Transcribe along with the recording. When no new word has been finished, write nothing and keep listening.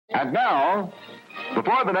And now,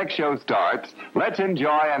 before the next show starts, let's enjoy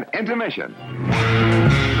an intermission.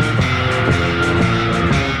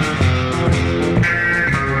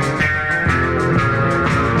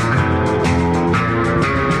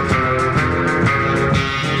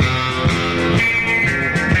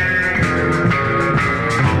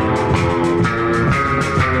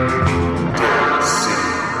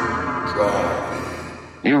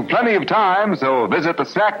 You've plenty of time, so visit the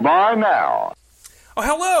snack bar now. Oh,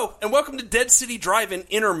 hello, and welcome to Dead City Drive-In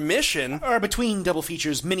Intermission. Our between double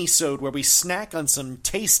features mini-sode where we snack on some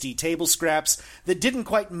tasty table scraps that didn't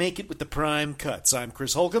quite make it with the prime cuts. I'm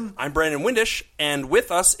Chris Holcomb. I'm Brandon Windish, and with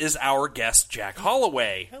us is our guest, Jack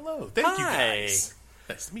Holloway. Hello, thank you guys.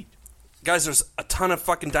 Nice to meet you. Guys, there's a ton of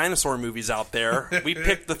fucking dinosaur movies out there. We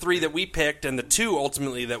picked the 3 that we picked and the 2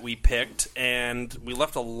 ultimately that we picked, and we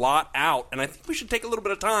left a lot out, and I think we should take a little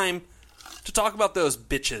bit of time to talk about those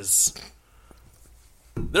bitches.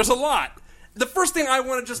 There's a lot. The first thing I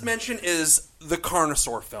want to just mention is the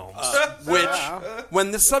Carnosaur films, which,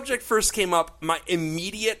 when the subject first came up, my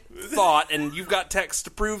immediate thought, and you've got text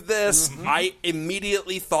to prove this, I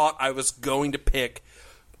immediately thought I was going to pick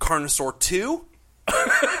Carnosaur 2,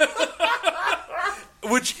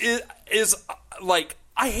 which is like,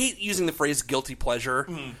 I hate using the phrase guilty pleasure,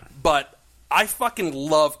 but I fucking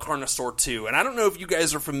love Carnosaur 2, and I don't know if you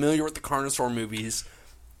guys are familiar with the Carnosaur movies.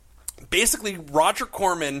 Basically, Roger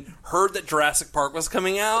Corman heard that Jurassic Park was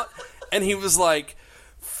coming out, and he was like,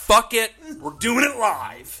 fuck it, we're doing it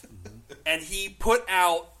live. And he put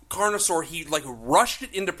out Carnosaur, he like rushed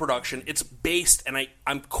it into production. It's based, and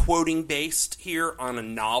I'm quoting based here, on a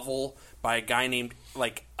novel by a guy named,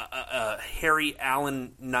 like, Harry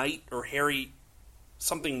Allen Knight, or Harry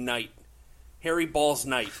something Knight. Harry Balls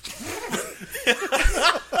Knight.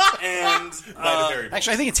 And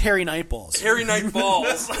actually, I think it's Harry Nightballs. Harry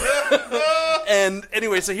Nightballs. And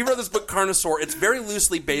anyway, so he wrote this book, Carnosaur. It's very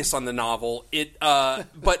loosely based on the novel.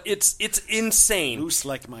 But it's insane. Loose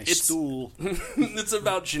like my stool. It's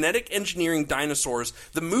about genetic engineering dinosaurs.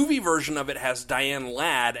 The movie version of it has Diane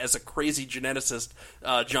Ladd as a crazy geneticist,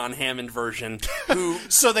 John Hammond version. Who?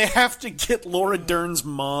 So they have to get Laura Dern's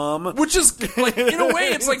mom, which is like, in a way,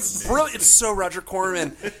 it's like brilliant. It's so Roger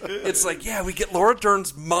Corman. It's like, yeah, we get Laura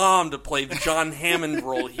Dern's mom to play the John Hammond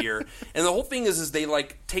role here, and the whole thing is they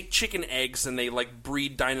like take chicken eggs and they like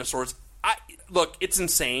breed dinosaurs. Look, it's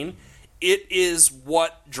insane. It is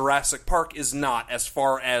what Jurassic Park is not as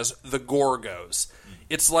far as the gore goes.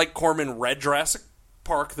 It's like Corman read Jurassic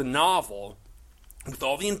Park, the novel, with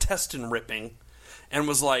all the intestine ripping, and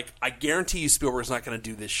was like, I guarantee you Spielberg's not going to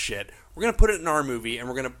do this shit. We're going to put it in our movie, and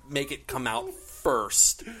we're going to make it come out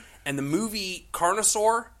first. And the movie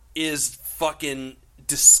Carnosaur is fucking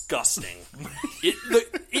disgusting.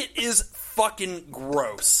 It is fucking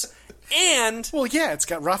gross. And well, yeah, it's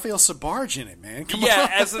got Raphael Sbarge in it, man. Come on.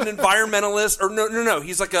 As an environmentalist, or no,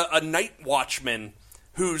 he's like a night watchman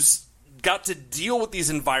who's got to deal with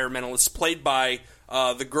these environmentalists, played by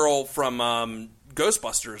the girl from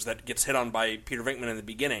Ghostbusters that gets hit on by Peter Venkman in the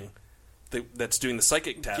beginning, that's doing the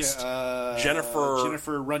psychic test.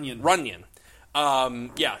 Jennifer Runyon.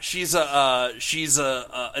 She's an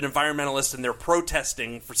environmentalist, and they're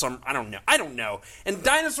protesting for some. I don't know. And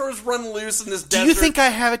dinosaurs run loose in this desert. Do you think I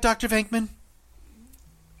have it, Dr. Venkman?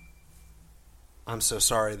 I'm so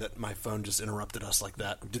sorry that my phone just interrupted us like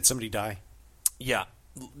that. Did somebody die? Yeah,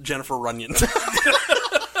 Jennifer Runyon.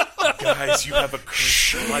 Guys, you have a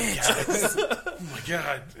crush podcast. Oh my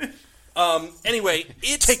god. Anyway,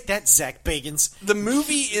 take that, Zach Bagans. The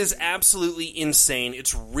movie is absolutely insane.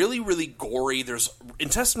 It's really, really gory. There's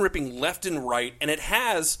intestine ripping left and right, and it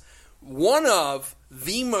has one of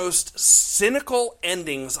the most cynical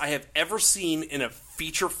endings I have ever seen in a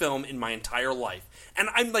feature film in my entire life. And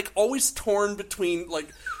I'm like always torn between like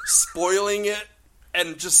spoiling it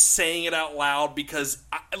and just saying it out loud, because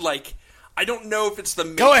I don't know if it's the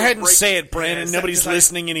make Go ahead and break. say it, Brandon. Yeah, nobody's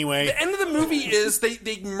listening anyway. The end of the movie is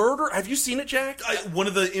they murder. Have you seen it, Jack? One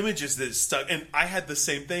of the images that stuck, and I had the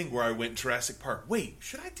same thing where I went Jurassic Park. Wait,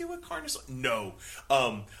 should I do a Carnosaur? No.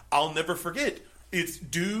 I'll never forget. It's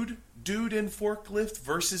dude in forklift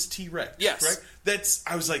versus T-Rex. Yes. Right?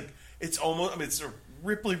 I was like, it's almost, it's a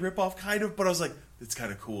Ripley ripoff kind of, but I was like, it's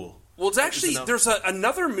kind of cool. Well, it's actually, there's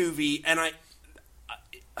another movie, and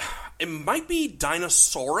it might be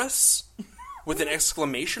Dinosaurus with an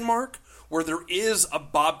exclamation mark, where there is a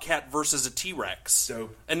bobcat versus a T-Rex.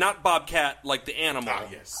 So, and not bobcat like the animal. Ah,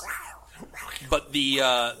 yes. But the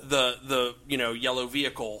yellow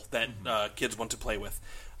vehicle that kids want to play with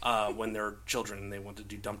when they're children and they want to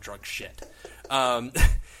do dump truck shit.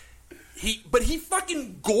 But he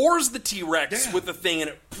fucking gores the T-Rex with the thing,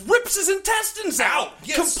 and it rips his intestines out,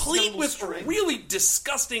 complete with really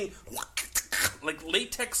disgusting, like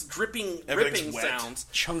latex dripping sounds,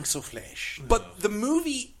 chunks of flesh. But the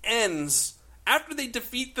movie ends after they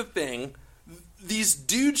defeat the thing. These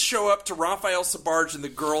dudes show up to Raphael Sbarge in the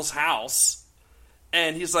girl's house,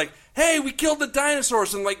 and he's like, "Hey, we killed the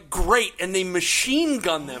dinosaurs," and like, great, and they machine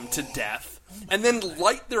gun them to death. And then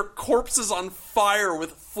light their corpses on fire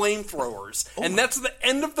with flamethrowers. And that's the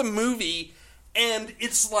end of the movie. And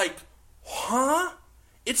it's like, huh?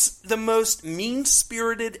 It's the most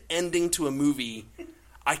mean-spirited ending to a movie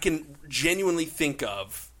I can genuinely think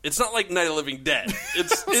of. It's not like Night of the Living Dead.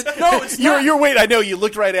 It's not. You're waiting. I know you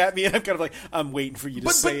looked right at me, and I'm kind of like, I'm waiting for you to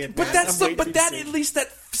say it. But at least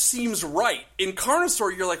that seems right. In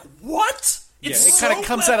Carnosaur, you're like, what? It kind of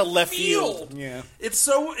comes out of left field. Yeah, it's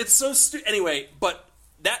so stupid. Anyway, but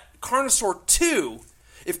that Carnosaur 2,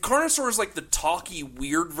 if Carnosaur is like the talky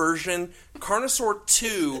weird version, Carnosaur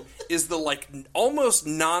 2 is the like almost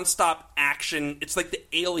nonstop action. It's like the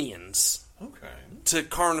Aliens. Okay. To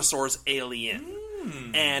Carnosaur's Alien,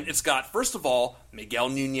 and it's got first of all Miguel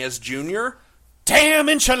Nunez Jr. Damn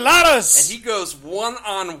enchiladas! And he goes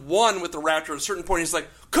one-on-one with the raptor. At a certain point, he's like,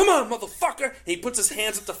 "Come on, motherfucker!" And he puts his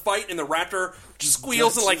hands up to fight, and the raptor just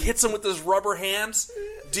squeals and like hits him with his rubber hands.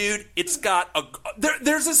 Dude, it's got a...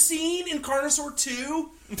 There's a scene in Carnosaur 2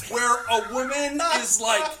 where a woman is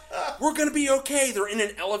like, "We're gonna be okay." They're in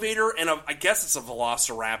an elevator, and I guess it's a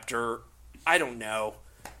velociraptor. I don't know.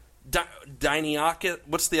 Deinonychus...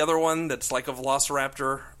 What's the other one that's like a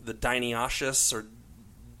velociraptor? The Deinonychus or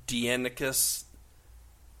Deinonychus...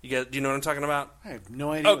 Do you know what I'm talking about? I have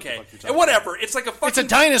no idea. Okay, what the fuck you're whatever. It's like a fucking... It's a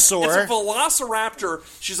dinosaur. It's a velociraptor.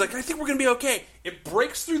 She's like, "I think we're going to be okay." It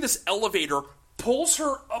breaks through this elevator, pulls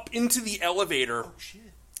her up into the elevator. Oh, shit.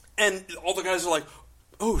 And all the guys are like,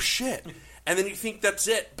 "Oh, shit." And then you think that's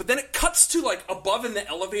it. But then it cuts to, like, above in the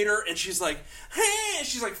elevator, and she's like, "Hey!" And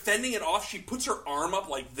she's, like, fending it off. She puts her arm up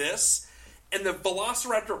like this, and the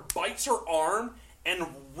velociraptor bites her arm and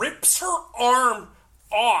rips her arm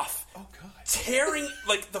off. Oh, God. Tearing,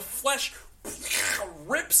 like, the flesh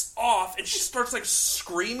rips off, and she starts, like,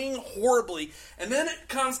 screaming horribly. And then it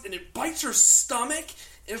comes, and it bites her stomach,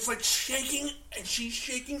 and it's, like, shaking, and she's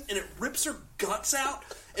shaking, and it rips her guts out.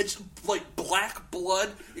 It's, like, black blood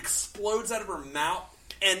explodes out of her mouth,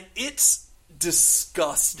 and it's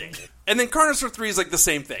disgusting. And then Carnosaur 3 is, like, the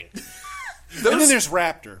same thing. And then there's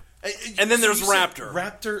Raptor. And then there's Raptor.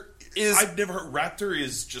 Raptor... I've never heard... Raptor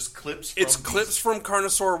is just clips from... It's clips from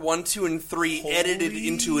Carnosaur 1, 2, and 3 edited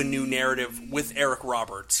into a new narrative with Eric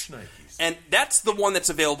Roberts. Nice. And that's the one that's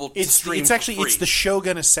available to stream It's actually... for free. It's the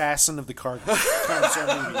Shogun Assassin of the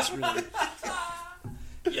Carnosaur movies, really.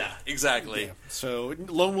 Yeah, exactly. Yeah. So,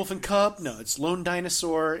 Lone Wolf and Cub? No, it's Lone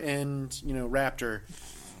Dinosaur and, Raptor.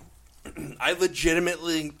 I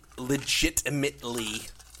legitimately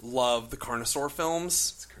love the Carnosaur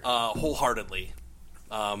films wholeheartedly.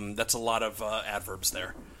 That's a lot of adverbs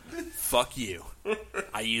there. Fuck you.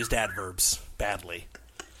 I used adverbs badly.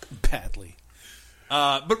 Badly.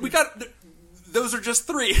 But we got... Those are just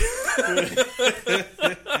 3.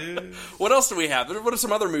 What else do we have? What are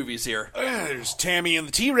some other movies here? There's Tammy and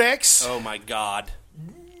the T-Rex. Oh, my God.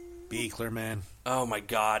 Beekler, man. Oh, my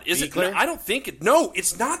God. Is Beekler? it? No, I don't think it... No,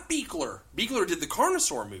 it's not Beekler. Beekler did the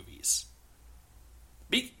Carnosaur movies.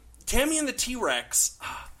 Tammy and the T-Rex...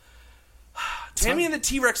 Tammy and the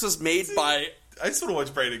T-Rex was made by... I just want to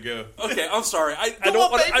watch Brandon go. Okay, I'm sorry. I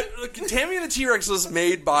don't want Tammy and the T-Rex was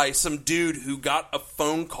made by some dude who got a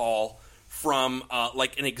phone call from,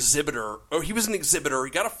 like, an exhibitor. Oh, he was an exhibitor. He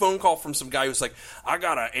got a phone call from some guy who was like, "I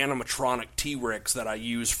got an animatronic T-Rex that I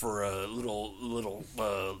use for a little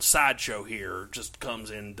sideshow here. Just comes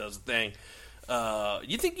in and does a thing.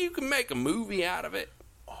 You think you can make a movie out of it?"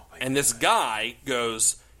 And this guy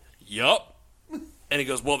goes, "Yup." And he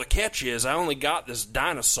goes, "Well, the catch is I only got this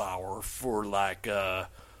dinosaur for, like,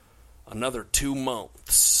 another 2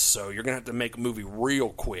 months. So you're going to have to make a movie real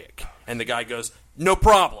quick." And the guy goes, "No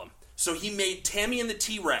problem." So he made Tammy and the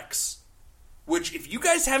T-Rex, which, if you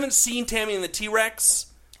guys haven't seen Tammy and the T-Rex...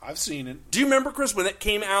 I've seen it. Do you remember, Chris, when that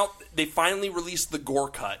came out, they finally released the gore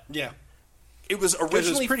cut? Yeah. It was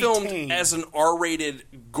originally filmed as an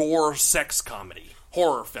R-rated gore sex comedy,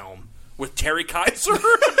 horror film. With Terry Kaiser.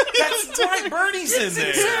 That's right, Bernie's in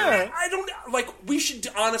there. Yeah. I don't... Like, we should...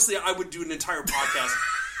 Honestly, I would do an entire podcast...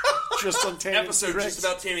 just on Tammy episode and the just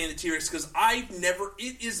about Tammy and the T-Rex, because I've never...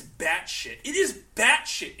 It is batshit. It is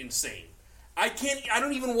batshit insane. I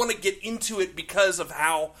don't even want to get into it because of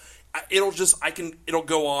how... It'll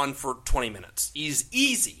go on for 20 minutes.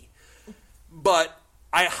 Easy. But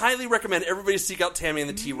I highly recommend everybody seek out Tammy and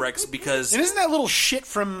the T-Rex because... And isn't that little shit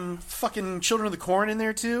from fucking Children of the Corn in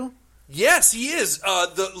there, too? Yes, he is.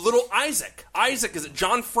 The little Isaac. Isaac is...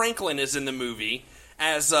 John Franklin is in the movie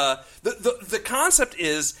as... The concept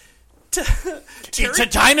is... It's a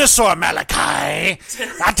dinosaur, Malachi!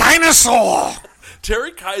 A dinosaur!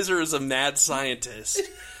 Terry Kaiser is a mad scientist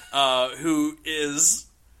who's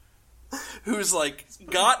like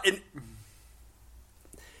got an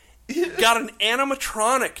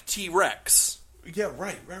animatronic T-Rex. Yeah,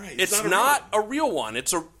 right. It's not a real one.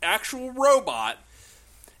 It's an actual robot,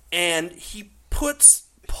 and he puts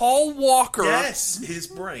Paul Walker, his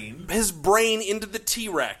brain into the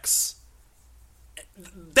T-Rex.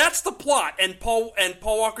 That's the plot, and Paul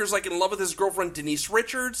Walker's like in love with his girlfriend Denise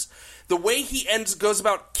Richards. The way he goes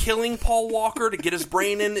about killing Paul Walker to get his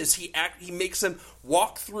brain in is he makes him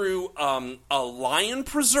walk through a lion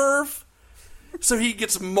preserve, so he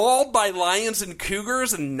gets mauled by lions and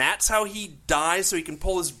cougars, and that's how he dies. So he can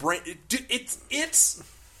pull his brain. It's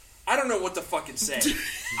I don't know what to fucking say.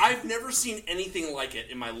 I've never seen anything like it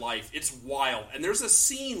in my life. It's wild, and there's a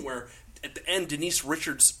scene where at the end Denise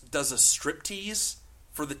Richards does a striptease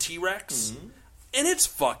for the T-Rex, and it's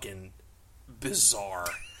fucking bizarre.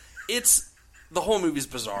 The whole movie's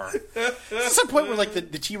bizarre. There's some point where like the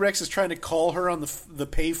T-Rex is trying to call her on the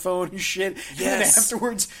payphone and shit, and then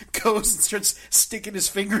afterwards goes and starts sticking his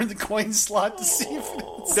finger in the coin slot to see if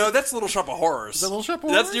it's... No, that's Little Shop of Horrors. Is that Little Shop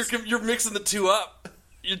of Horrors? You're mixing the two up.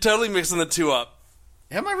 You're totally mixing the two up.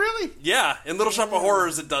 Am I really? Yeah, in Little Shop of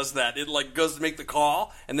Horrors it does that. It like goes to make the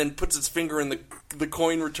call and then puts its finger in the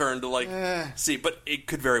coin return to like see. But it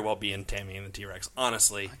could very well be in Tammy and the T-Rex.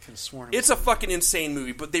 Honestly, I could have sworn it's a fucking insane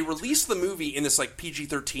movie. But they released the movie in this like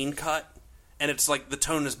PG-13 cut, and it's like the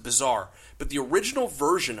tone is bizarre. But the original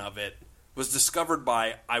version of it was discovered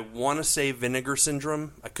by, I want to say, Vinegar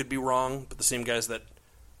Syndrome. I could be wrong, but the same guys that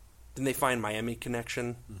didn't they find Miami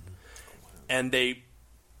Connection, and they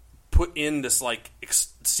put in this like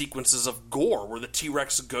sequences of gore where the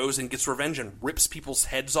T-Rex goes and gets revenge and rips people's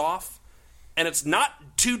heads off, and it's not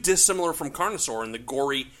too dissimilar from Carnosaur in the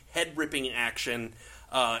gory head-ripping action.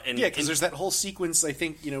 Because there's that whole sequence, I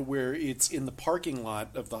think, where it's in the parking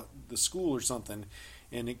lot of the school or something,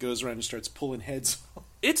 and it goes around and starts pulling heads off.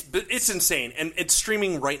 It's insane, and it's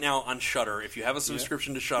streaming right now on Shudder. If you have a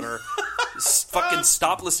subscription to Shudder, fucking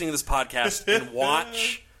stop listening to this podcast and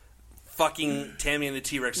watch fucking Tammy and the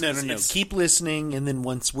T-Rex. No. Keep listening, and then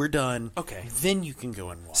once we're done, then you can go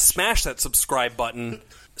and watch. Smash that subscribe button.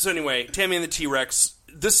 So anyway, Tammy and the T-Rex.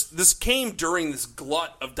 This came during this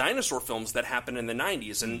glut of dinosaur films that happened in the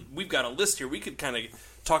 90s, and we've got a list here. We could kind of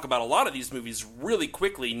talk about a lot of these movies really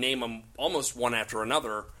quickly, name them almost one after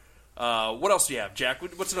another. What else do you have, Jack?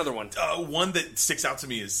 What's another one? One that sticks out to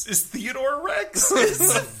me is Theodore Rex.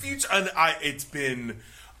 It's a future, and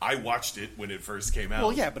I watched it when it first came out.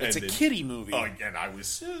 Well, yeah, but it's a kiddie movie. And I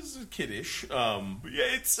was kiddish.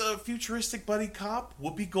 It's a futuristic buddy cop,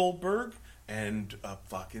 Whoopi Goldberg, and a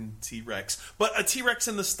fucking T-Rex. But a T-Rex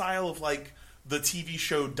in the style of, like, the TV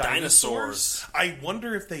show Dinosaurs. I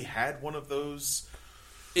wonder if they had one of those.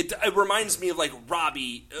 It reminds me of, like,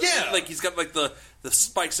 Robbie. Yeah. Like, he's got, like, the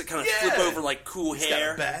spikes that kind of flip over, like, cool he's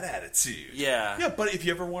hair. Got a bad attitude. Yeah. Yeah, but if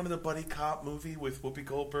you ever wanted a buddy cop movie with Whoopi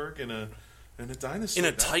Goldberg and a dinosaur. In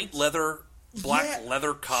a tight black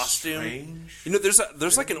leather costume. Strange.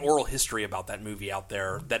 There's like an oral history about that movie out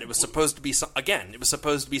there that it was supposed to be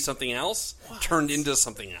something else, turned into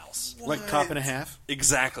something else. Like Cop and a Half?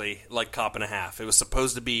 Exactly, like Cop and a Half. It was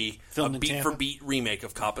supposed to be filmed a beat-for-beat remake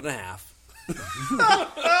of Cop and a Half.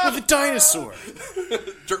 With a dinosaur.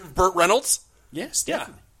 Burt Reynolds? Yes,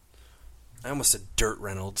 definitely. Yeah. I almost said Dirt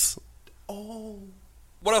Reynolds. Oh.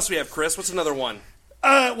 What else do we have, Chris? What's another one?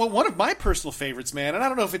 Well, one of my personal favorites, man, and I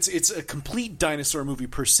don't know if it's a complete dinosaur movie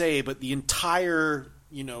per se, but the entire,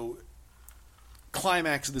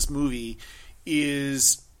 climax of this movie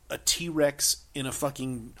is a T-Rex in a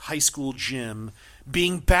fucking high school gym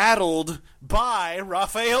being battled by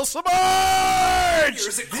Raphael Samard!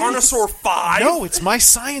 Is it Carnosaur 5? No, it's my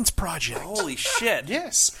science project. Holy shit.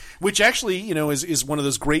 Yes. Which actually, is one of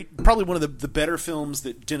those probably one of the better films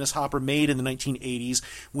that Dennis Hopper made in the 1980s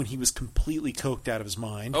when he was completely coked out of his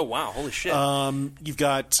mind. Oh, wow. Holy shit. You've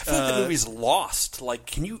got... I feel like the movie's lost.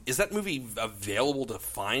 Like, is that movie available to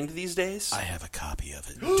find these days? I have a copy of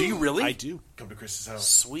it. Do you really? I do. Come to Chris's house.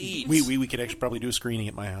 Sweet. We could actually probably do a screening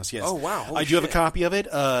at my house, yes. Oh, wow. Holy I do have a copy of it.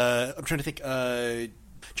 I'm trying to think...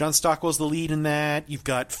 John Stockwell's the lead in that. You've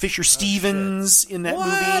got Fisher Stevens in that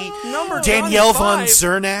movie. Danielle von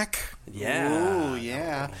Zernack. Yeah. Oh,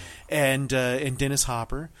 yeah. And Dennis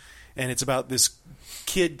Hopper. And it's about this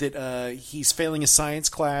kid that he's failing his science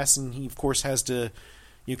class, and he, of course, has to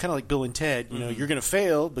kind of like Bill and Ted, you're going to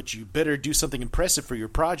fail, but you better do something impressive for your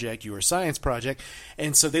project, your science project.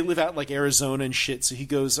 And so they live out like Arizona and shit. So he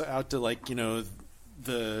goes out to like,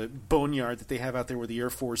 the boneyard that they have out there where the Air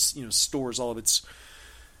Force, stores all of its,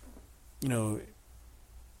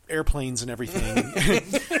 airplanes and everything.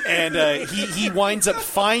 And he winds up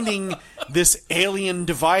finding this alien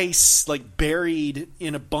device like buried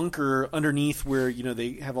in a bunker underneath where,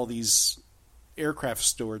 they have all these aircraft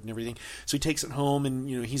stored and everything. So he takes it home,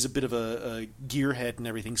 and he's a bit of a gearhead and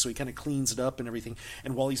everything, so he kind of cleans it up and everything.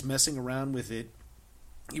 And while he's messing around with it,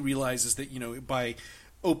 he realizes that by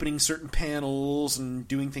opening certain panels and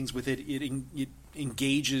doing things with it, it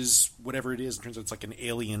engages whatever it is. It turns out it's like an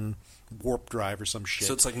alien warp drive or some shit.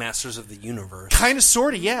 So it's like Masters of the Universe. Kind of,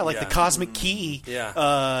 sort of, yeah, like the cosmic key.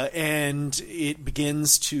 Yeah. And it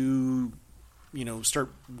begins to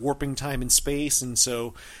start warping time and space. And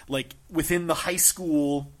so, like, within the high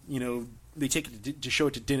school, they take it to show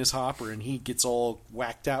it to Dennis Hopper, and he gets all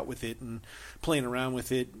whacked out with it and playing around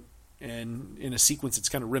with it. And in a sequence that's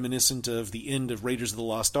kind of reminiscent of the end of Raiders of the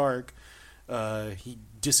Lost Ark, he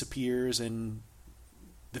disappears, and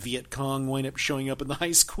the Viet Cong wind up showing up in the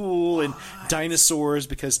high school, and dinosaurs,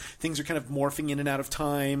 because things are kind of morphing in and out of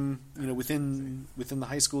time, within the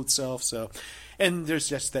high school itself. So, and there's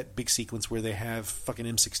just that big sequence where they have fucking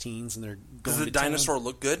M16s and they're going Does to the dinosaur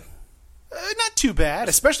look good? Not too bad,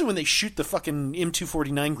 especially when they shoot the fucking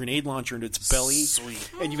M249 grenade launcher into its belly. Sweet.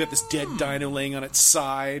 And you've got this dead dino laying on its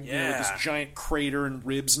side, with Yeah. this giant crater and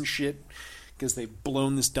ribs and shit, because they've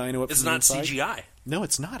blown this dino up It's from the not inside. CGI. No,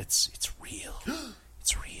 it's not. It's real.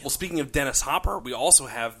 It's real. Well, speaking of Dennis Hopper, we also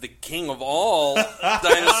have the king of all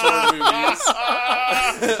dinosaur movies,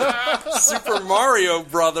 Super Mario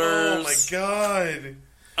Brothers. Oh my god!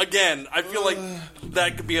 Again, I feel like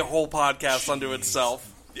that could be a whole podcast unto itself.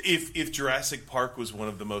 If Jurassic Park was one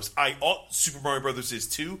of the most, Super Mario Brothers is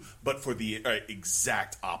too, but for the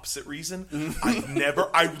exact opposite reason.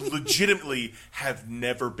 I legitimately have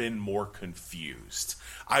never been more confused.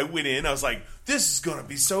 I went in, I was like, this is gonna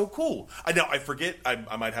be so cool. I forget,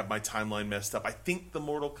 I might have my timeline messed up. I think the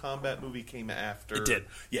Mortal Kombat movie came after. It did.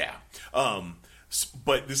 Yeah.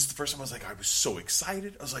 But this is the first time I was so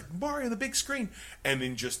excited. I was like, Mario on the big screen. And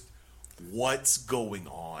then just, what's going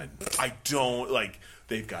on? I don't,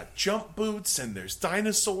 they've got jump boots, and there's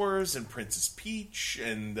dinosaurs, and Princess Peach,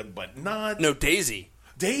 but not... No, Daisy.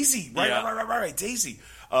 Daisy! Right, Daisy.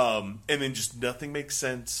 And then just nothing makes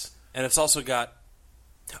sense. And it's also got,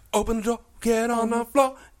 open the door, get on the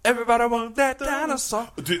floor, everybody want that dinosaur.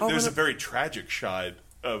 Dude, there's a very tragic shot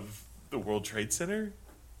of the World Trade Center.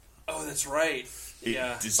 Oh, that's right. It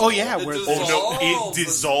Yeah. dissolves. Oh, yeah, It where- dissolves. It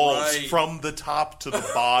dissolves That's right. from the top to the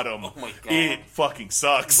bottom. Oh my God. It fucking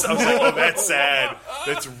sucks. I was like, oh, that's sad.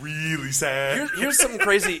 That's really sad. Here's something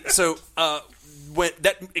crazy. So,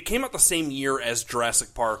 it came out the same year as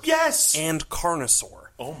Jurassic Park. Yes! And Carnosaur.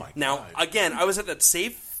 Oh my Now, God. again, I was at that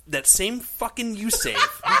same fucking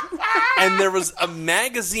U-Safe, and there was a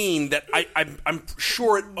magazine that I'm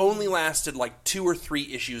sure it only lasted like 2 or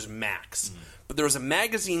 3 issues max. But there was a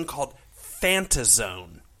magazine called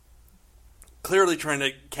Fantazone. Clearly trying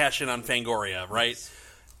to cash in on Fangoria, right?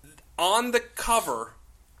 On the cover,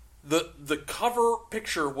 the cover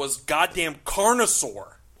picture was goddamn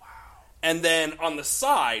Carnosaur. Wow. And then on the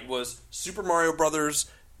side was Super Mario Brothers.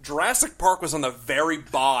 Jurassic Park was on the very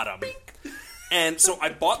bottom. And so I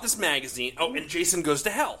bought this magazine. Oh, and Jason Goes to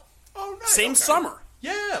Hell. Oh, nice. Same Okay. summer.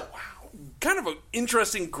 Yeah, wow. Kind of an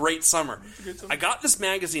interesting, great summer. I got this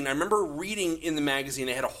magazine. I remember reading in the magazine,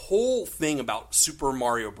 it had a whole thing about Super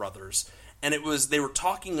Mario Brothers. And they were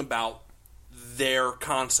talking about their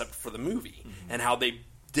concept for the movie and how they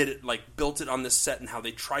did it, built it on this set, and how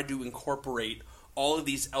they tried to incorporate all of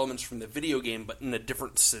these elements from the video game, but in a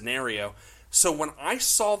different scenario. So when I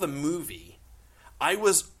saw the movie, I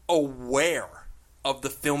was aware of the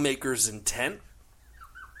filmmaker's intent.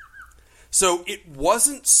 So it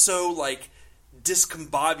wasn't so,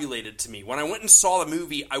 discombobulated to me. When I went and saw the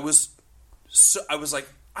movie, I was like,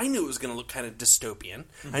 I knew it was going to look kind of dystopian.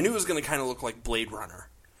 I knew it was going to kind of look like Blade Runner.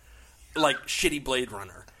 Like shitty Blade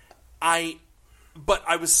Runner. But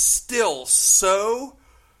I was still so,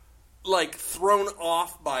 thrown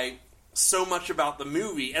off by so much about the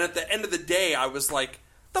movie. And at the end of the day, I was like,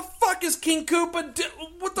 the fuck is King Koopa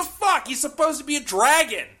what the fuck? He's supposed to be a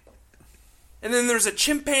dragon. And then there's a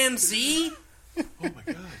chimpanzee. Oh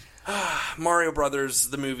my god. Mario Brothers,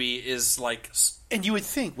 the movie, is And you would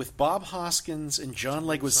think, with Bob Hoskins and John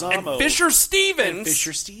Leguizamo... and Fisher Stevens.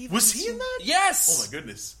 Was he in that? Yes. Oh my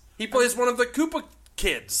goodness. He plays one of the Koopa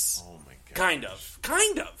kids. Oh my god. Kind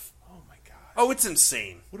of. Oh my god. Oh, it's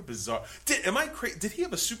insane. What a bizarre. Did he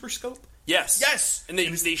have a super scope? Yes. Yes! And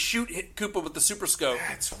they shoot Koopa with the super scope.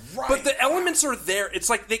 That's right. But the elements are there. It's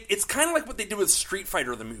like it's kind of like what they did with Street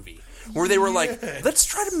Fighter the movie, where they were like, let's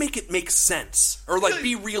try to make it make sense or like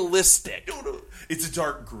be realistic. No. It's a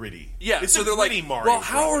dark, gritty. Yeah, it's so a they're like, Mario well,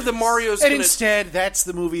 how are the Brothers. Marios And gonna... instead, that's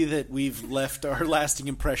the movie that we've left our lasting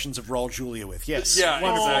impressions of Raul Julia with. Yes.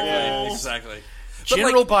 Yeah, exactly. But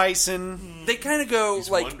General like, Bison. they kind of go He's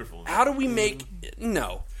like, wonderful. how do we make...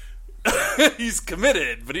 No. He's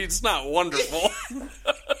committed, but he's not wonderful.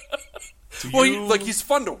 Well, he's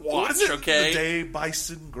fun to watch, okay? The day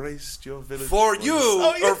Bison graced your village. For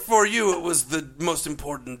you, or for you, it was the most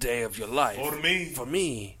important day of your life. For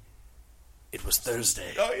me, it was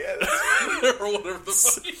Thursday. Oh, yeah. Or whatever the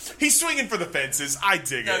fuck. He's swinging for the fences. I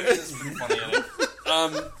dig Yeah, it. this is pretty funny in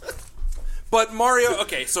it. But Mario,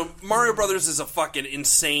 okay, so Mario Brothers is a fucking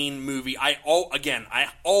insane movie. I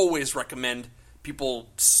always recommend people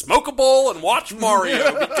smoke a bowl and watch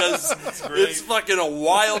Mario because it's fucking a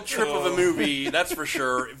wild trip of a movie, that's for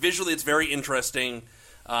sure. Visually, it's very interesting.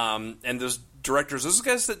 And those directors, those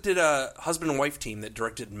guys that did a husband and wife team that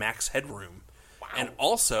directed Max Headroom. Wow. And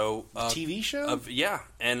also... TV show?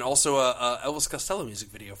 And also a Elvis Costello music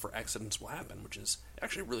video for Accidents Will Happen, which is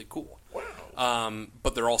actually really cool. Wow.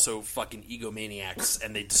 But they're also fucking egomaniacs,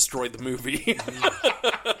 and they destroyed the movie.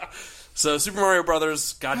 So, Super Mario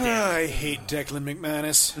Brothers, goddamn. I hate Declan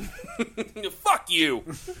McManus. Fuck you.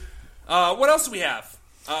 What else do we have?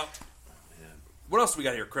 What else do we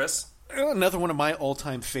got here, Chris? Another one of my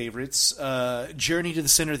all-time favorites, Journey to the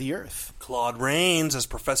Center of the Earth. Claude Rains as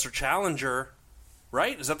Professor Challenger.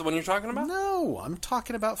 Right? Is that the one you're talking about? No, I'm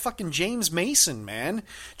talking about fucking James Mason, man.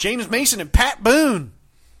 James Mason and Pat Boone.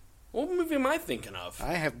 What movie am I thinking of?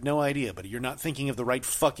 I have no idea, but you're not thinking of the right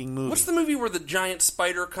fucking movie. What's the movie where the giant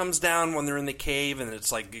spider comes down when they're in the cave and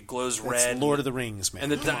it's like it glows red? Lord of the Rings, man.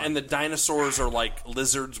 And the dinosaurs are like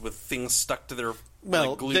lizards with things stuck to their...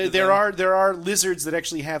 Well, like, there are lizards that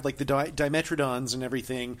actually have like the Dimetrodons and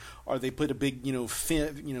everything, or they put a big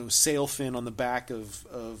sail fin on the back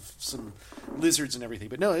of some lizards and everything.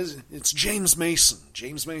 But no, it's James Mason.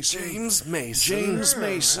 James Mason. James Mason. James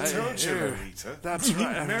Mason. I told you, Lolita. That's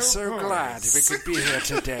right. I'm No so worries. glad we could be here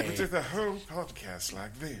today. We'll do the whole podcast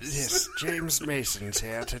like this. Yes, James Mason's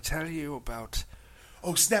here to tell you about...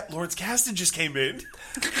 Oh, snap. Lawrence Kasdan just came in.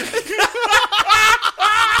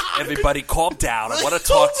 Everybody calm down. I want to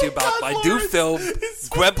talk to you about my new film,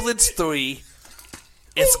 Gremlins 3.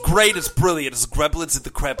 It's great, it's brilliant, it's Gremlins in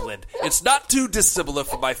the Kremlin. It's not too dissimilar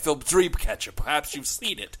from my film Dreamcatcher. Perhaps you've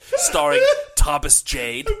seen it. Starring Thomas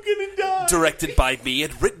Jane, directed by me,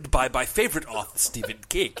 and written by my favorite author, Stephen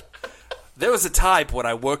King. There was a time when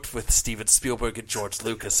I worked with Steven Spielberg and George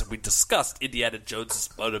Lucas, and we discussed Indiana Jones'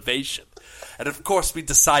 motivation. And of course, we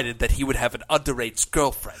decided that he would have an underage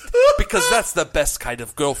girlfriend, because that's the best kind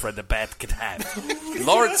of girlfriend a man can have.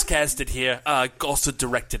 Lawrence Kasdan here also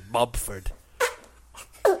directed Mumford.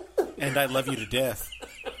 And I Love You to Death.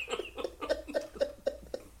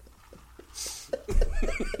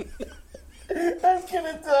 I'm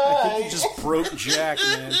gonna die. You just broke Jack,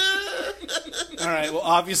 man. All right, well,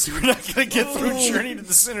 obviously we're not going to get through Journey to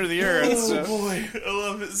the Center of the Earth. So. Boy, I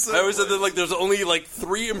love it so I always said that like there's only like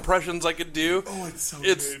 3 impressions I could do. Oh, it's so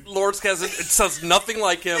It's good. Lawrence Kasdan. It sounds nothing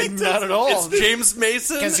like him. Not at all. It's James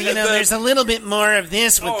Mason. Because, and then- there's a little bit more of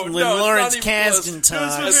this with Oh, when no, it's Lawrence not even close. Kasdan No, It's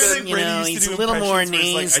talks. my favorite You Brady know, used to he's do a little more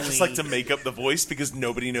impressions where it's nasally. like, I just like to make up the voice because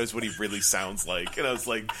nobody knows what he really sounds like. And I was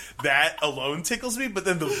like, that alone tickles me, but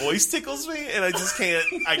then the voice tickles me, and I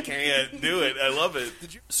can't do it. I love it.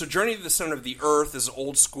 So Journey to the Center of the Earth is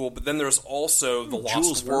old school, but then there's also The Lost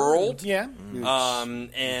Jules World. Verne. Yeah.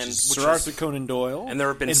 And Sir Arthur Conan Doyle. and there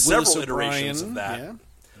have been and several Willis iterations O'Brien. of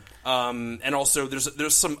that. And also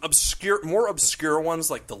there's some more obscure ones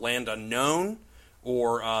like The Land Unknown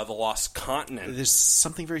or The Lost Continent. There's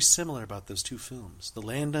something very similar about those two films, The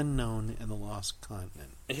Land Unknown and The Lost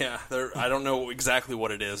Continent. Yeah, I don't know exactly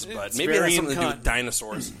what it is, but It's maybe it has very something to do with incontinent.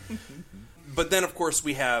 dinosaurs. But then, of course,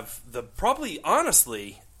 we have the probably,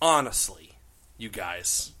 honestly, you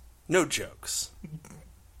guys, no jokes.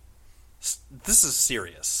 This is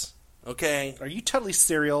serious, okay? Are you totally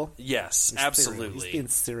serial? Yes, absolutely. He's being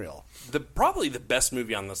serial. Probably the best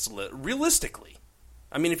movie on this list, realistically.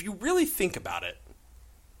 I mean, if you really think about it,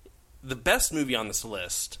 the best movie on this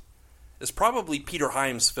list is probably Peter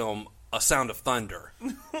Hyams' film A Sound of Thunder.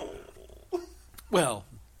 Well,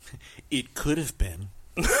 it could have been.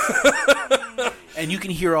 And you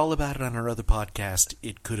can hear all about it on our other podcast,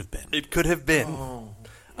 It Could Have Been. It could have been.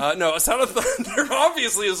 No, A Sound of Thunder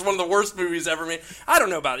obviously is one of the worst movies ever made. I don't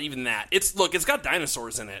know about even that. It's got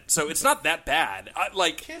dinosaurs in it, so it's not that bad.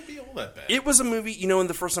 Can't be all that bad. It was a movie, and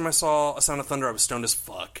the first time I saw A Sound of Thunder, I was stoned as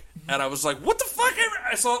fuck. And I was like, what the fuck?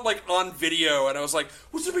 I saw it, on video, and I was like,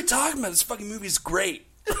 what's everybody talking about? This fucking movie's great.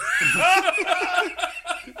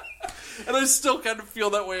 And I still kind of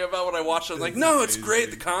feel that way about when I watch it. I'm like, no, it's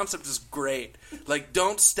great. The concept is great. Like,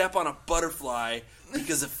 don't step on a butterfly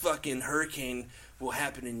because a fucking hurricane will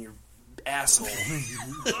happen in your asshole.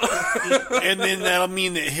 And then that'll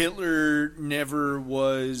mean that Hitler never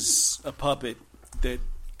was a puppet that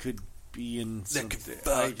could be in something.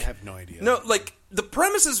 I have no idea. No, the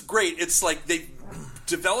premise is great. It's like they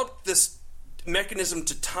developed this mechanism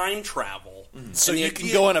to time travel. So you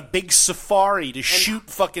can go on a big safari to shoot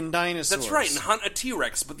fucking dinosaurs. That's right, and hunt a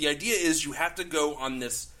T-Rex. But the idea is you have to go on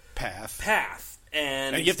this path.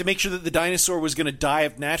 And you have to make sure that the dinosaur was going to die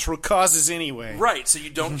of natural causes anyway. Right, so you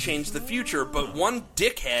don't change the future. But one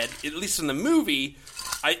dickhead, at least in the movie,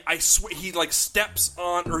 I swear, he steps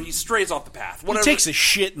on, or he strays off the path. Whatever. He takes a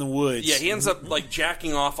shit in the woods. Yeah, he ends up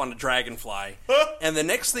jacking off on a dragonfly. And the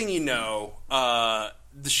next thing you know,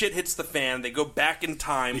 the shit hits the fan. They go back in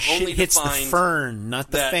time. The shit hits the fern,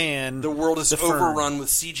 not the fan. The world is overrun with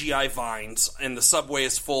CGI vines, and the subway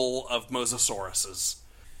is full of mosasauruses.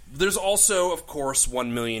 There's also, of course,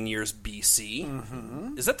 1 million years BC.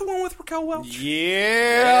 Mm-hmm. Is that the one with Raquel Welch?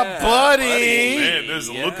 Yeah, buddy. Man, there's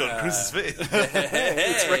a look on Chris's face.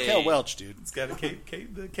 It's Raquel Welch, dude. It's got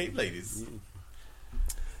the cave ladies.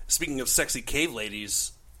 Speaking of sexy cave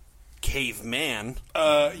ladies, Caveman.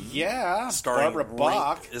 Starring Barbara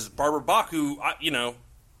Bach. Is Barbara Bach, who,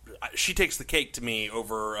 she takes the cake to me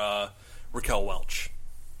over Raquel Welch.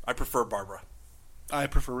 I prefer Barbara. I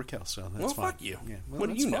prefer Raquel, so that's fine. Fuck you. Yeah, what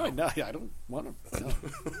do you know? No, I don't want to.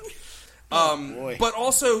 No. But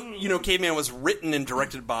also, Caveman was written and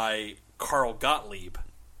directed by Carl Gottlieb,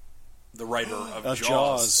 the writer of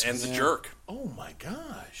Jaws and The Jerk. Oh my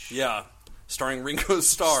gosh! Yeah, starring Ringo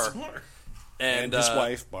Starr and his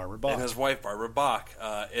wife Barbara Bach.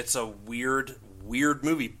 It's a weird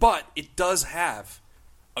movie, but it does have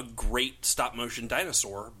a great stop motion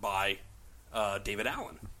dinosaur by David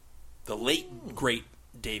Allen. The late, great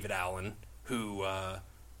David Allen, who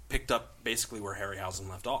picked up basically where Harryhausen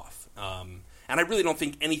left off. And I really don't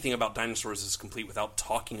think anything about dinosaurs is complete without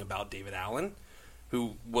talking about David Allen,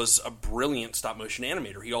 who was a brilliant stop-motion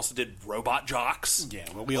animator. He also did Robot Jocks. Yeah,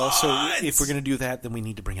 well, we also, if we're going to do that, then we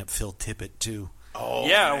need to bring up Phil Tippett, too. Oh,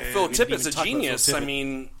 yeah, man. Phil Tippett's a genius. I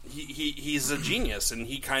mean, he's a genius, and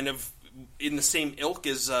he kind of in the same ilk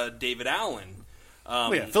as David Allen.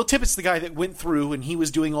 Phil Tippett's the guy that went through and he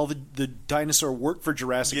was doing all the dinosaur work for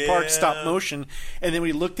Jurassic Park stop motion, and then when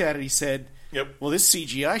he looked at it, he said, well, this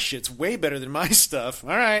CGI shit's way better than my stuff.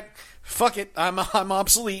 All right, fuck it, I'm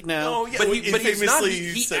obsolete now. Oh, yeah. But he's not.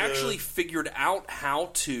 He actually figured out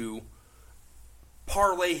how to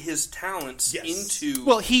parlay his talents into...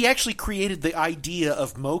 Well, he actually created the idea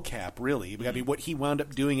of mocap, really. I mean, what he wound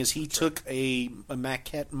up doing is he took a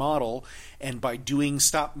maquette model, and by doing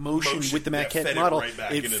stop motion with the maquette model,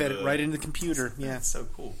 it fed it right into the computer. Yeah, that's so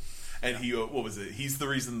cool. And he, what was it? He's the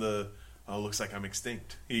reason looks like I'm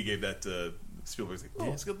extinct. He gave that to Spielberg's like,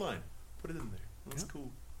 it's a good line. Put it in there. That's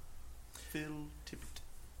cool. Phil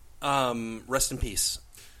Tippett. Rest in peace.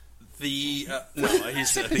 He's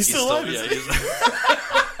still alive.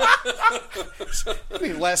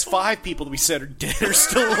 The last 5 people that we said are dead are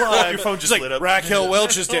still alive. Your phone just lit up. Raquel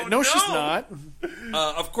Welch is dead. No, she's not.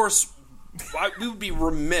 Of course, we would be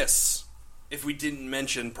remiss if we didn't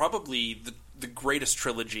mention probably the greatest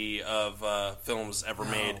trilogy of films ever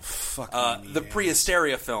made. The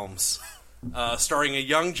Prehysteria films, starring a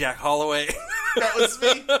young Jack Holloway. That was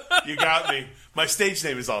me. You got me. My stage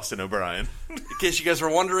name is Austin O'Brien. In case you guys were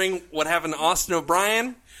wondering what happened to Austin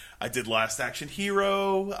O'Brien, I did Last Action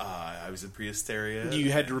Hero. I was in Prehysteria.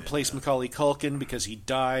 You had to replace Macaulay Culkin because he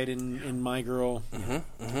died in My Girl.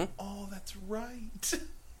 Mm-hmm, mm-hmm. Oh, that's right.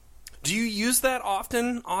 Do you use that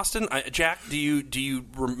often, Austin? Jack, do you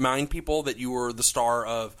remind people that you were the star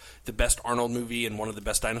of the best Arnold movie and one of the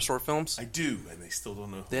best dinosaur films? I do, and they still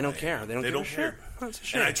don't know. They don't care. They don't care. That's a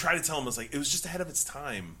shame. And I try to tell them, it was just ahead of its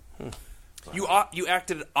time. You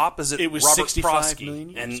acted opposite Robert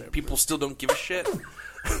Prosky, and people still don't give a shit.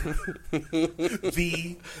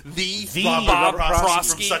 the Bob Prosky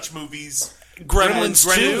from such movies.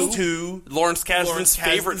 Gremlins 2. Lawrence Kasdan's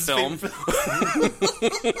favorite film.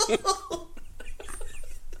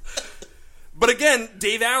 But again,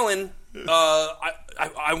 Dave Allen, I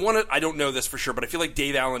I don't know this for sure, but I feel like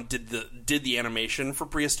Dave Allen did the animation for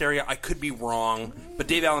Prehysteria. I could be wrong, but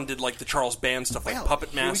Dave Allen did like the Charles Band stuff, like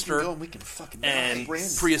Puppet Master. We can go and we can fucking and Brandon.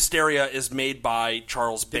 Prehysteria is made by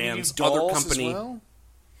Charles Band's other company. As well?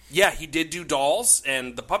 Yeah, he did do Dolls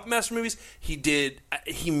and the Puppet Master movies. He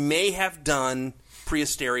may have done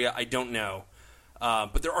Prehysteria. I don't know.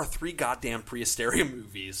 But there are 3 goddamn Prehysteria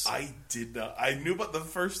movies. I did not. I knew about the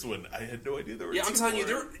first one. I had no idea there were. Yeah, I'm telling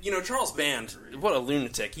you, Charles Band, what a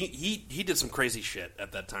lunatic. He did some crazy shit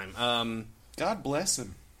at that time. God bless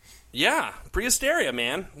him. Yeah, Prehysteria,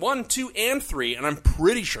 man. 1, 2, and 3, and I'm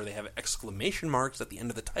pretty sure they have exclamation marks at the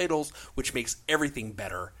end of the titles, which makes everything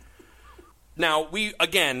better. Now, we,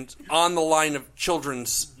 again, on the line of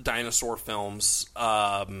children's dinosaur films,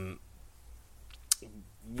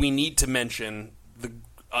 we need to mention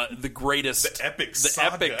the greatest... The epic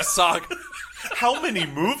saga. How many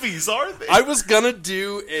movies are there? I was gonna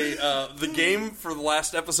do the game for the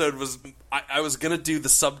last episode was... I was gonna do the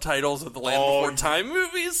subtitles of the Land Before Time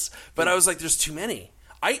movies, but I was like, there's too many.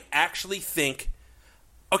 I actually think...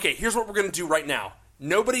 Okay, here's what we're gonna do right now.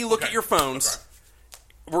 Nobody look at your phones. Okay.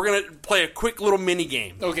 We're gonna play a quick little mini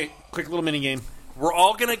game. Okay, quick little mini game. We're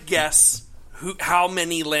all gonna guess how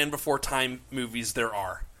many Land Before Time movies there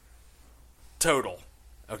are. Total.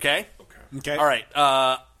 Okay? Okay. All right.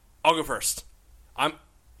 I'll go first. I'm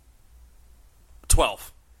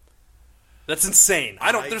 12. That's insane.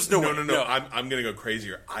 There's no way. No. I'm going to go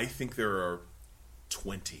crazier. I think there are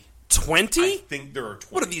 20. 20? I think there are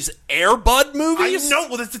 20. What are these, Air Bud movies? I know.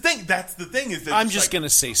 Well, that's the thing. Is that I'm just going to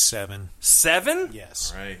say 7. 7?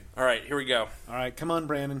 Yes. Right. All right, here we go. All right, come on,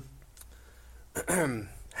 Brandon.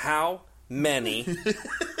 How many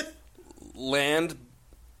Land...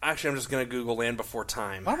 Actually, I'm just going to Google Land Before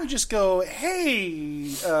Time. Why don't we just go,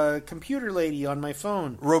 hey, computer lady on my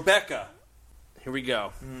phone. Rebecca. Here we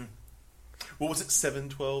go. What was it? 7,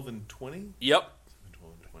 12, and 20? Yep. 7,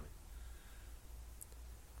 12, and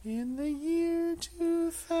 20. In the year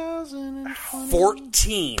 2020.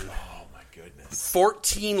 14. Oh, my goodness.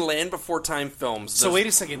 14 Land Before Time films. So wait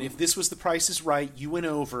a second. If this was The Price is Right, you went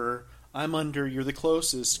over, I'm under, you're the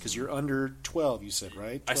closest, because you're under 12, you said,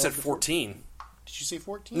 right? I said 14. Did you say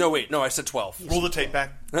 14? No, wait. No, I said 12. Roll the tape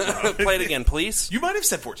back. Play it again, please. You might have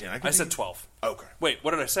said 14. I said 12. Okay. Wait,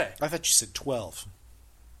 what did I say? I thought you said 12.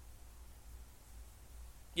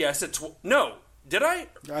 Yeah, I said 12. No, did I?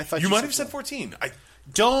 I thought You might have 12. said 14.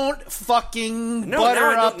 Don't fucking No, butter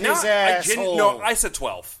now up his asshole. No, I said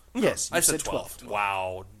 12. Yes, you I said said 12.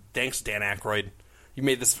 Wow. Thanks, Dan Aykroyd. You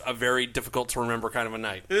made this a very difficult to remember kind of a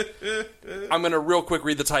night. I'm going to real quick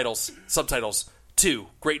read the subtitles. 2,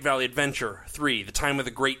 Great Valley Adventure. 3, The Time of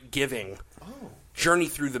the Great Giving. Journey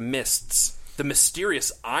Through the Mists. The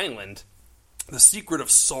Mysterious Island. The Secret of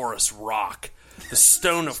Saurus Rock. The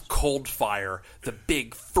Stone of Cold Fire. The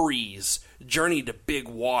Big Freeze. Journey to Big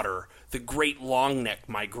Water. The Great Longneck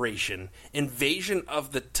Migration. Invasion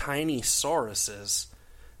of the Tiny Sauruses.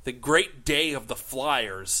 The Great Day of the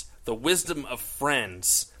Flyers. The Wisdom of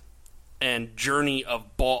Friends. And Journey of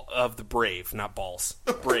the Brave. Not balls.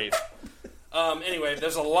 Brave. Anyway,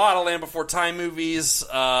 there's a lot of Land Before Time movies.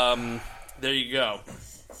 There you go.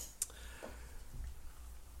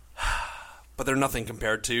 But they're nothing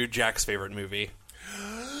compared to Jack's favorite movie.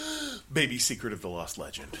 Baby Secret of the Lost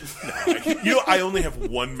Legend. I only have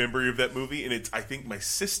one memory of that movie, and I think my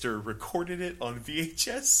sister recorded it on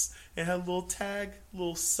VHS and had a little tag, a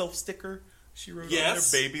little self-sticker she wrote on there,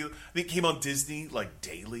 baby. I think it came on Disney, like,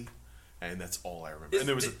 daily. And that's all I remember. And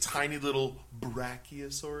there was a tiny little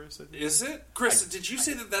Brachiosaurus. Is it? Chris, did you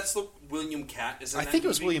say that that's the William Catt? Is in I that think it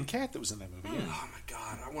was movie? William Catt that was in that movie. Yeah. Oh, my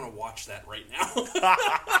God. I want to watch that right now.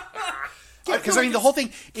 Yeah, because, I mean, the whole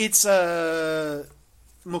thing, it's Mokele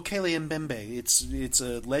Mbembe. It's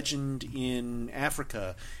a legend in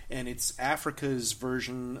Africa, and it's Africa's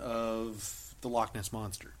version of the Loch Ness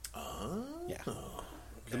Monster. Oh. Yeah. Okay.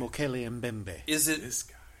 The Mokele Mbembe. Is it This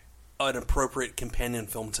guy. an appropriate companion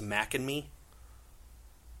film to Mac and Me?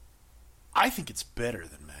 I think it's better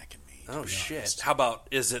than Mac and Me. Oh, shit. Honest. How about,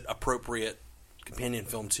 is it appropriate companion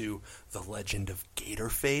film to The Legend of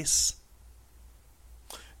Gatorface?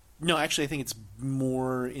 No, actually, I think it's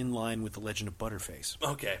more in line with The Legend of Butterface.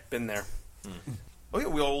 Okay, been there. Oh yeah,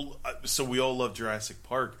 we all love Jurassic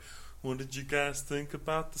Park. What did you guys think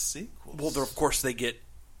about the sequels? Well, of course, they get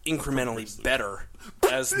incrementally better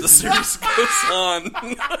as the series goes on.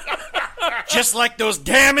 Just like those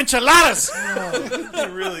damn enchiladas! they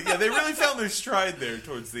really found their stride there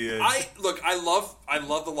towards the end. I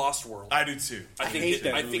love The Lost World. I do too. I think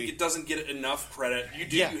it doesn't get enough credit. You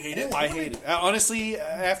do? Yeah, You hate it? I hate it. Honestly,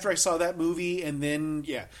 after I saw that movie, and then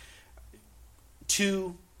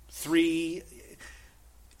 2, 3,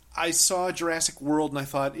 I saw Jurassic World and I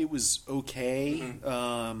thought it was okay.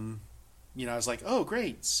 I was like, oh,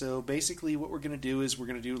 great. So basically what we're going to do is we're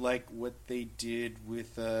going to do like what they did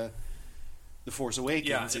with The Force Awakens.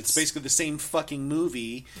 Yeah, it's basically the same fucking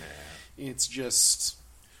movie. Yeah. It's just...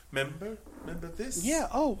 Remember this? Yeah,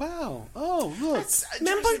 oh, wow. Oh, look.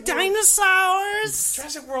 Remember dinosaurs?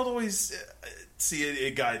 Jurassic World always...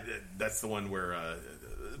 it got... That's the one where...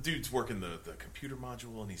 dude's working the computer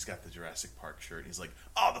module and he's got the Jurassic Park shirt and he's like,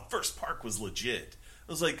 oh, the first park was legit.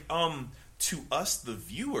 I was like, to us, the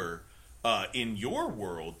viewer, in your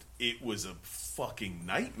world, it was a fucking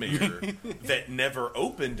nightmare that never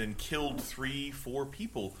opened and killed 3-4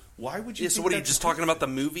 people. Why would you? Yeah, so what are you just talking about the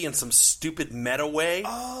movie in some stupid meta way?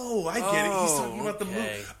 Oh, I get it. He's talking about the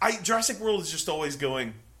movie. Jurassic World is just always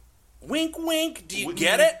going, wink, wink. Do you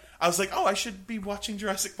get it? I was like, oh, I should be watching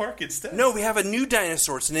Jurassic Park instead. No, we have a new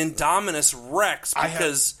dinosaur. It's an Indominus Rex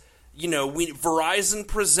because Verizon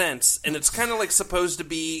presents, and it's kind of like supposed to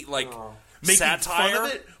be like making satire, fun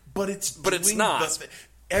of it, but it's not.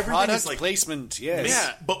 Everything Product is like placement, yes.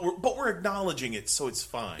 Yeah. but we're acknowledging it, so it's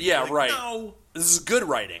fine. Yeah, like, right. No, This is good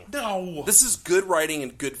writing. no. This is good writing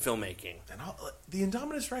and good filmmaking. And the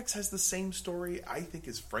Indominus Rex has the same story, I think,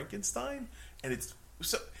 as Frankenstein, and it's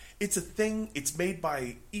a thing. It's made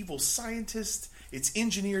by evil scientists. It's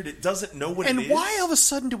engineered. It doesn't know what it is. And why all of a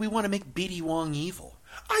sudden do we want to make BD Wong evil?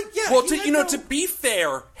 To be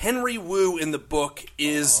fair, Henry Wu in the book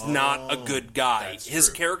is not a good guy. His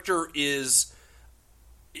character is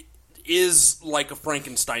like a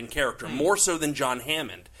Frankenstein character, more so than John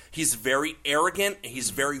Hammond. He's very arrogant. He's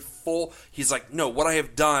very full. He's like, no, what I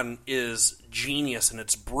have done is genius and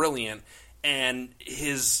it's brilliant. And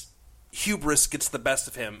his hubris gets the best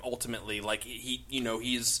of him ultimately. Like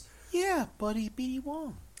he's Yeah, buddy, BD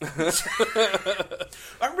Wong.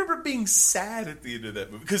 I remember being sad at the end of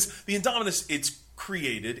that movie because the Indominus, it's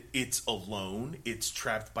created, it's alone, it's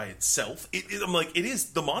trapped by itself. I'm like, it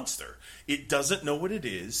is the monster. It doesn't know what it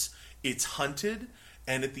is. It's hunted,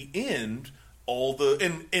 and at the end,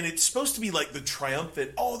 and it's supposed to be like the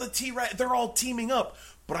triumphant. Oh, the T-Rex, they're all teaming up.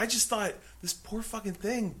 But I just thought this poor fucking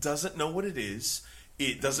thing doesn't know what it is.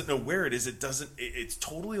 It doesn't know where it is. It's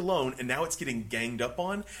totally alone, and now it's getting ganged up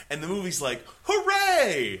on. And the movie's like,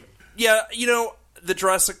 hooray! Yeah, the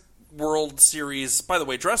Jurassic World series. By the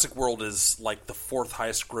way, Jurassic World is like the 4th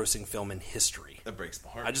highest grossing film in history. That breaks my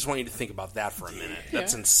heart. I just want you to think about that for a minute.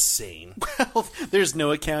 That's insane. Well, there's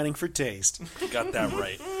no accounting for taste. You got that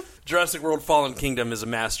right. Jurassic World Fallen Kingdom is a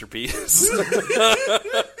masterpiece.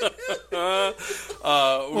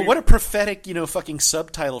 Well, what a prophetic, fucking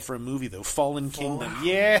subtitle for a movie, though. Fallen Kingdom.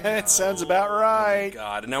 Yeah, it sounds about right.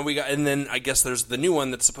 God, and then I guess there's the new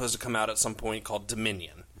one that's supposed to come out at some point called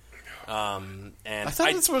Dominion. And I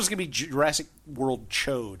thought this was going to be Jurassic World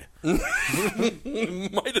Chode.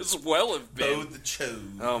 Might as well have been. Oh, the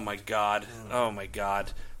Chode. Oh my god. Oh my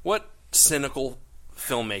god. What cynical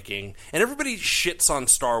filmmaking. And everybody shits on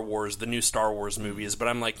Star Wars, the new Star Wars movies, but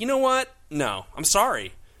I'm like, you know what? No, I'm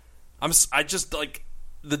sorry. I just like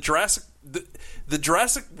the Jurassic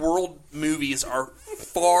World movies are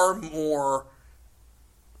far more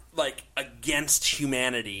like against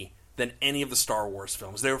humanity than any of the Star Wars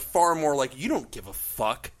films. They're far more like, you don't give a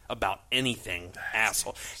fuck about anything,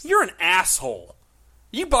 asshole. You're an asshole.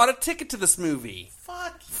 You bought a ticket to this movie.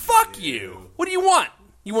 Fuck you. What do you want?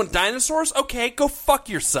 You want dinosaurs? Okay, go fuck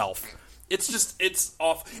yourself. It's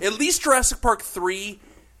off. At least Jurassic Park 3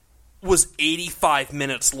 was 85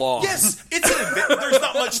 minutes long. Yes, it's an adventure. There's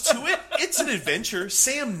not much to it. It's an adventure.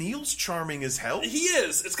 Sam Neill's charming as hell. He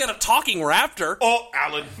is. It's got a talking raptor. Oh,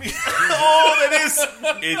 Alan. Oh, that is.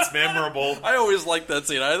 It's memorable. I always liked that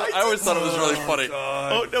scene. I always thought it was really funny.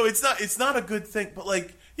 Oh no, it's not. It's not a good thing. But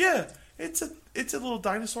like, yeah, it's a little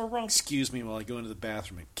dinosaur romp. Excuse me while I go into the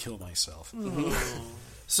bathroom and kill myself.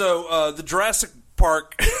 So the Jurassic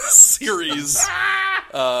Park series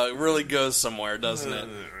really goes somewhere, doesn't it?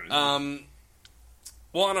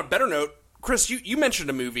 Well, on a better note, Chris, you mentioned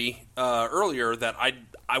a movie earlier that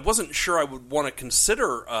I wasn't sure I would want to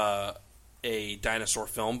consider a dinosaur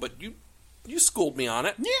film, but you schooled me on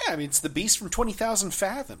it. Yeah, I mean, it's the beast from 20,000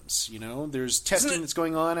 Fathoms. There's testing that's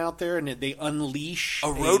going on out there, and they unleash a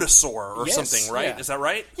rotosaur or something, right? Yeah. Is that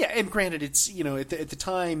right? Yeah, and granted, it's at the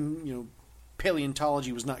time,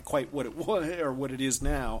 paleontology was not quite what it was or what it is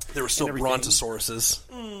now. There were still brontosauruses.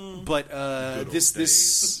 But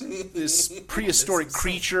this prehistoric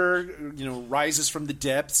creature, rises from the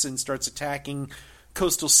depths and starts attacking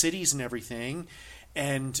coastal cities and everything,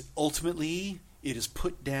 and ultimately it is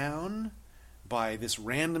put down by this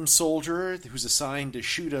random soldier who's assigned to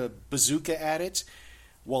shoot a bazooka at it.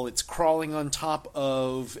 while it's crawling on top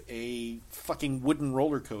of a fucking wooden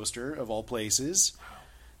roller coaster, of all places.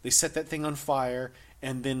 They set that thing on fire,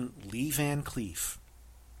 and then Lee Van Cleef.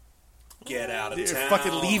 Get out of town.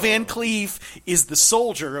 Fucking Lee Van Cleef is the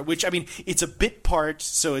soldier, which, I mean, it's a bit part,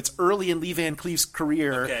 so it's early in Lee Van Cleef's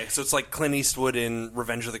career. Okay, so it's like Clint Eastwood in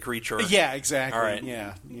Revenge of the Creature. Yeah, exactly. All right.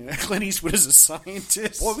 Yeah. Clint Eastwood is a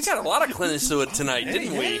scientist. Boy, we got a lot of Clint Eastwood tonight,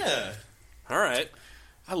 didn't we? Yeah. All right.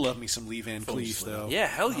 I love me some Lee Van Cleef, though. Yeah,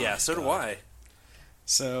 hell yeah, so do I.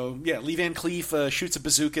 So, yeah, Lee Van Cleef shoots a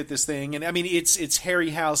bazooka at this thing, and, I mean, it's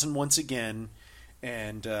Harryhausen once again.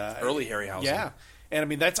 And Early Harryhausen. Yeah. And I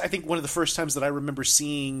mean, that's, I think, one of the first times that I remember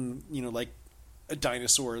seeing, like a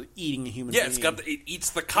dinosaur eating a human being. Yeah, it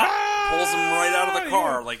eats the cop, pulls him right out of the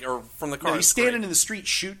car, or from the car. No, he's standing in the street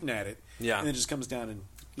shooting at it. Yeah. And then just comes down and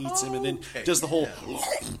eats him, and then does the whole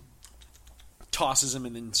tosses him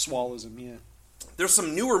and then swallows him. Yeah. There's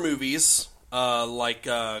some newer movies, like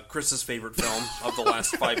Chris's favorite film of the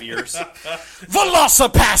last 5 years.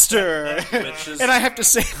 Velocipaster! Which is... And I have to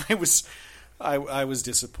say, I was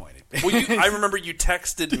disappointed. Well, I remember you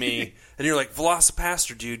texted me, and you're like,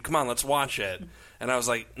 Velocipaster, dude, come on, let's watch it. And I was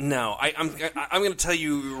like, no, I'm going to tell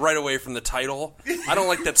you right away from the title. I don't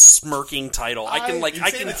like that smirking title. I can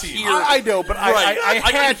hear. I know, but right.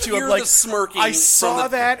 I had can to. hear I'm like, the smirking. I saw from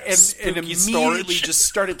the that and spooky immediately storage. just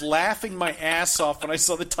started laughing my ass off when I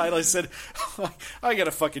saw the title. I said, I got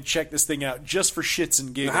to fucking check this thing out just for shits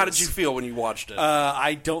and giggles. Now, how did you feel when you watched it?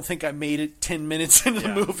 I don't think I made it 10 minutes into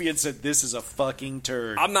the movie and said, this is a fucking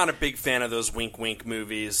turd. I'm not a big fan of those wink wink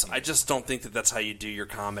movies. I just don't think that's how you do your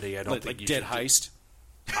comedy. I don't think like you Dead should Heist.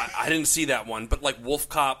 I didn't see that one, but like Wolf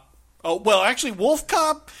Cop. Oh, well, actually, Wolf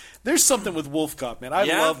Cop, there's something with Wolf Cop, man. I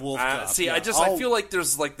love Wolf Cop. See, yeah, I feel like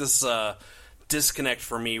there's like this disconnect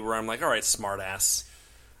for me where I'm like, all right, smartass.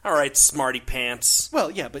 All right, smarty pants. Well,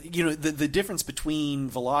 yeah, but the difference between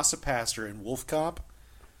Velocipaster and Wolf Cop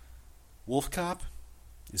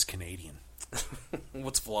is Canadian.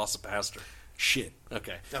 What's Velocipaster? Shit.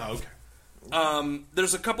 Okay. Oh, okay.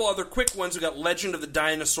 There's a couple other quick ones. We got Legend of the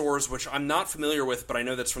Dinosaurs, which I'm not familiar with, but I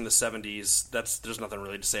know that's from the 70s. There's nothing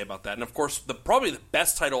really to say about that. And of course, probably the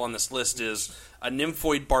best title on this list is A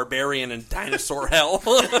Nymphoid Barbarian in Dinosaur Hell.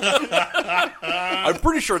 I'm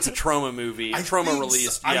pretty sure it's a Trauma movie. Trauma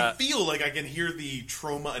released. Yeah. I feel like I can hear the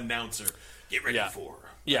Trauma announcer. Get ready for.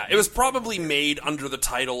 Yeah, it was probably made under the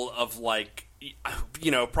title of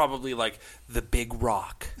probably like The Big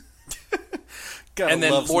Rock. And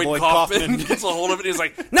then Lloyd Kaufman gets a hold of it. He's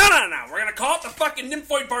like, no, we're going to call it the fucking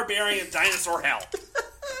Nymphoid Barbarian Dinosaur Hell.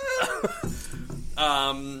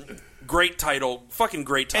 Great title. Fucking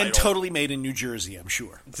great title. And totally made in New Jersey, I'm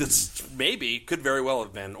sure. Maybe. Could very well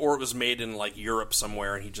have been. Or it was made in like Europe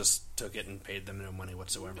somewhere and he just took it and paid them no money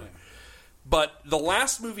whatsoever. Yeah. But the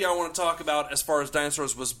last movie I want to talk about as far as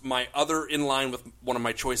dinosaurs was my other in line with one of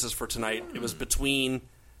my choices for tonight. It was between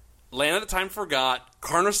Land of the Time Forgot,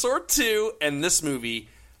 Carnosaur 2, and this movie,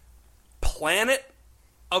 Planet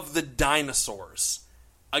of the Dinosaurs.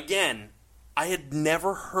 Again, I had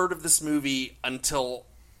never heard of this movie until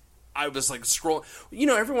I was like scrolling.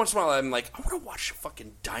 Every once in a while I'm like, I want to watch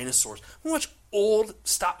fucking dinosaurs. I want to watch old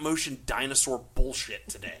stop-motion dinosaur bullshit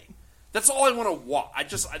today. That's all I want to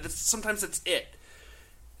watch. Sometimes it's it.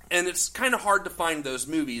 And it's kind of hard to find those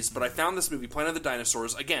movies, but I found this movie, Planet of the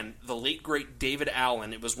Dinosaurs. Again, the late, great David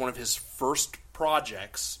Allen. It was one of his first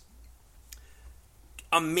projects.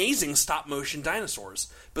 Amazing stop-motion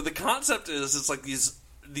dinosaurs. But the concept is, it's like these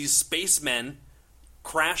spacemen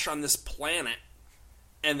crash on this planet,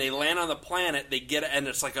 and they land on the planet, and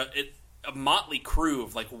it's like a motley crew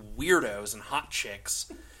of like weirdos and hot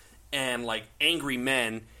chicks and like angry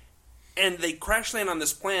men. And they crash land on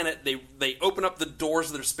this planet, they open up the doors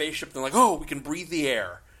of their spaceship, and they're like, oh, we can breathe the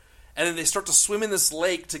air. And then they start to swim in this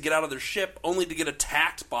lake to get out of their ship, only to get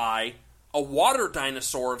attacked by a water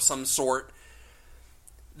dinosaur of some sort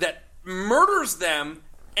that murders them,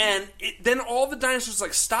 and then all the dinosaurs,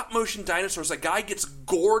 like stop-motion dinosaurs, a guy gets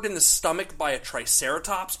gored in the stomach by a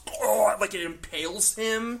triceratops, like it impales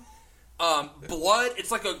him. Blood,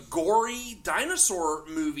 it's like a gory dinosaur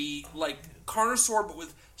movie, like Carnosaur, but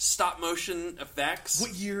with stop-motion effects.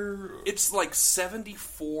 What year? It's like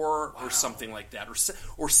 74 or something like that,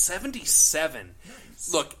 or 77.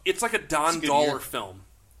 Nice. Look, it's like a Don Dollar film.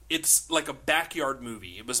 It's like a backyard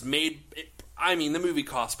movie. It was made... the movie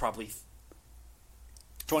cost probably...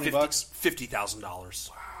 $20? $50,000.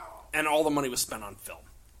 Wow. And all the money was spent on film.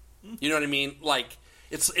 You know what I mean? Like,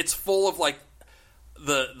 it's full of, like,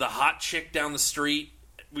 the hot chick down the street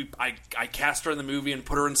I cast her in the movie and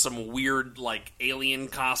put her in some weird like alien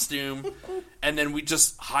costume, and then we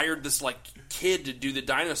just hired this like kid to do the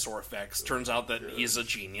dinosaur effects. Turns out that he's a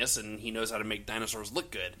genius and he knows how to make dinosaurs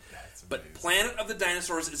look good. But Planet of the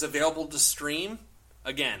Dinosaurs is available to stream.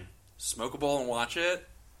 Again, smoke a bowl and watch it.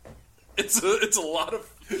 It's a lot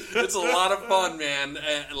of fun, man.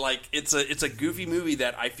 Like it's a goofy movie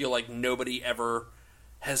that I feel like nobody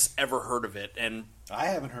has ever heard of it, and I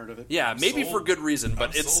haven't heard of it. Yeah, maybe sold. for good reason,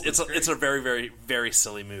 but I'm sold. it's a very, very, very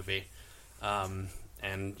silly movie,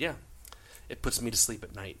 and yeah, it puts me to sleep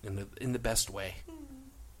at night in the best way.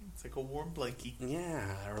 It's like a warm blankie.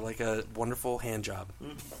 Yeah, or like a wonderful hand job.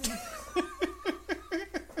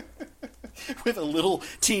 With a little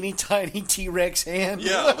teeny tiny T-Rex hand.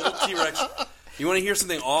 Yeah, a little T-Rex. You want to hear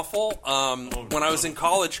something awful? When I was in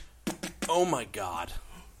college, oh my god.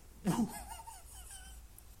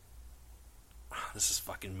 This is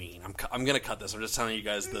fucking mean. I'm gonna cut this. I'm just telling you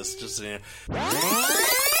guys this. Just so you know.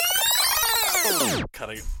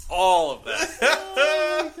 Cutting all of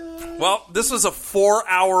that. Well, this was a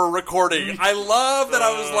 4-hour recording. I love that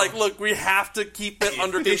I was like, look, we have to keep it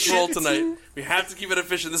under control tonight. We have to keep it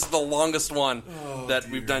efficient. This is the longest one that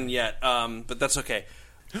we've done yet. But that's okay.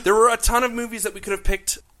 There were a ton of movies that we could have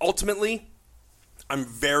picked. Ultimately, I'm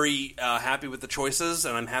very happy with the choices,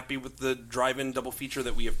 and I'm happy with the drive-in double feature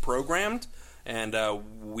that we have programmed. And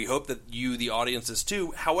we hope that you, the audience, is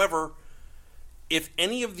too. However, if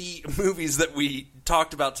any of the movies that we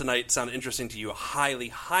talked about tonight sound interesting to you, I highly,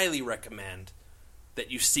 highly recommend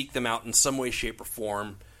that you seek them out in some way, shape, or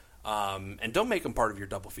form. And don't make them part of your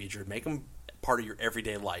double feature. Make them part of your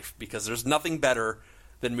everyday life, because there's nothing better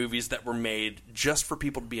than movies that were made just for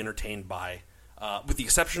people to be entertained by. With the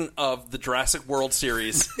exception of the Jurassic World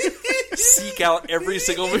series, seek out every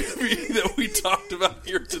single movie that we talked about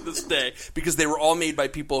here to this day, because they were all made by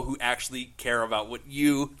people who actually care about what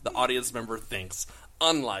you, the audience member, thinks,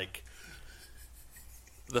 unlike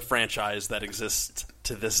the franchise that exists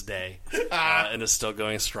to this day and is still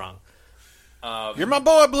going strong. You're my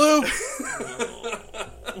boy, Blue.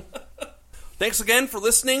 Thanks again for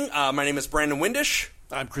listening. My name is Brandon Windish.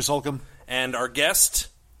 I'm Chris Holcomb. And our guest,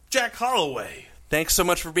 Jack Holloway. Thanks so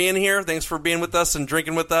much for being here. Thanks for being with us and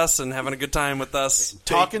drinking with us and having a good time with us.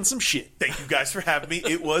 Talking some shit. Thank you guys for having me.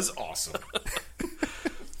 It was awesome.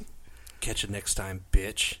 Catch you next time,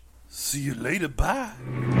 bitch. See you later. Bye.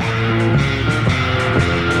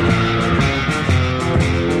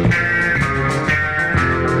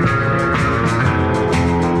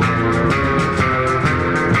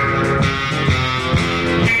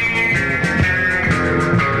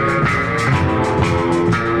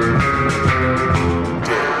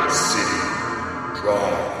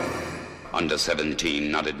 Under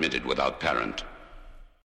 17, not admitted without parent.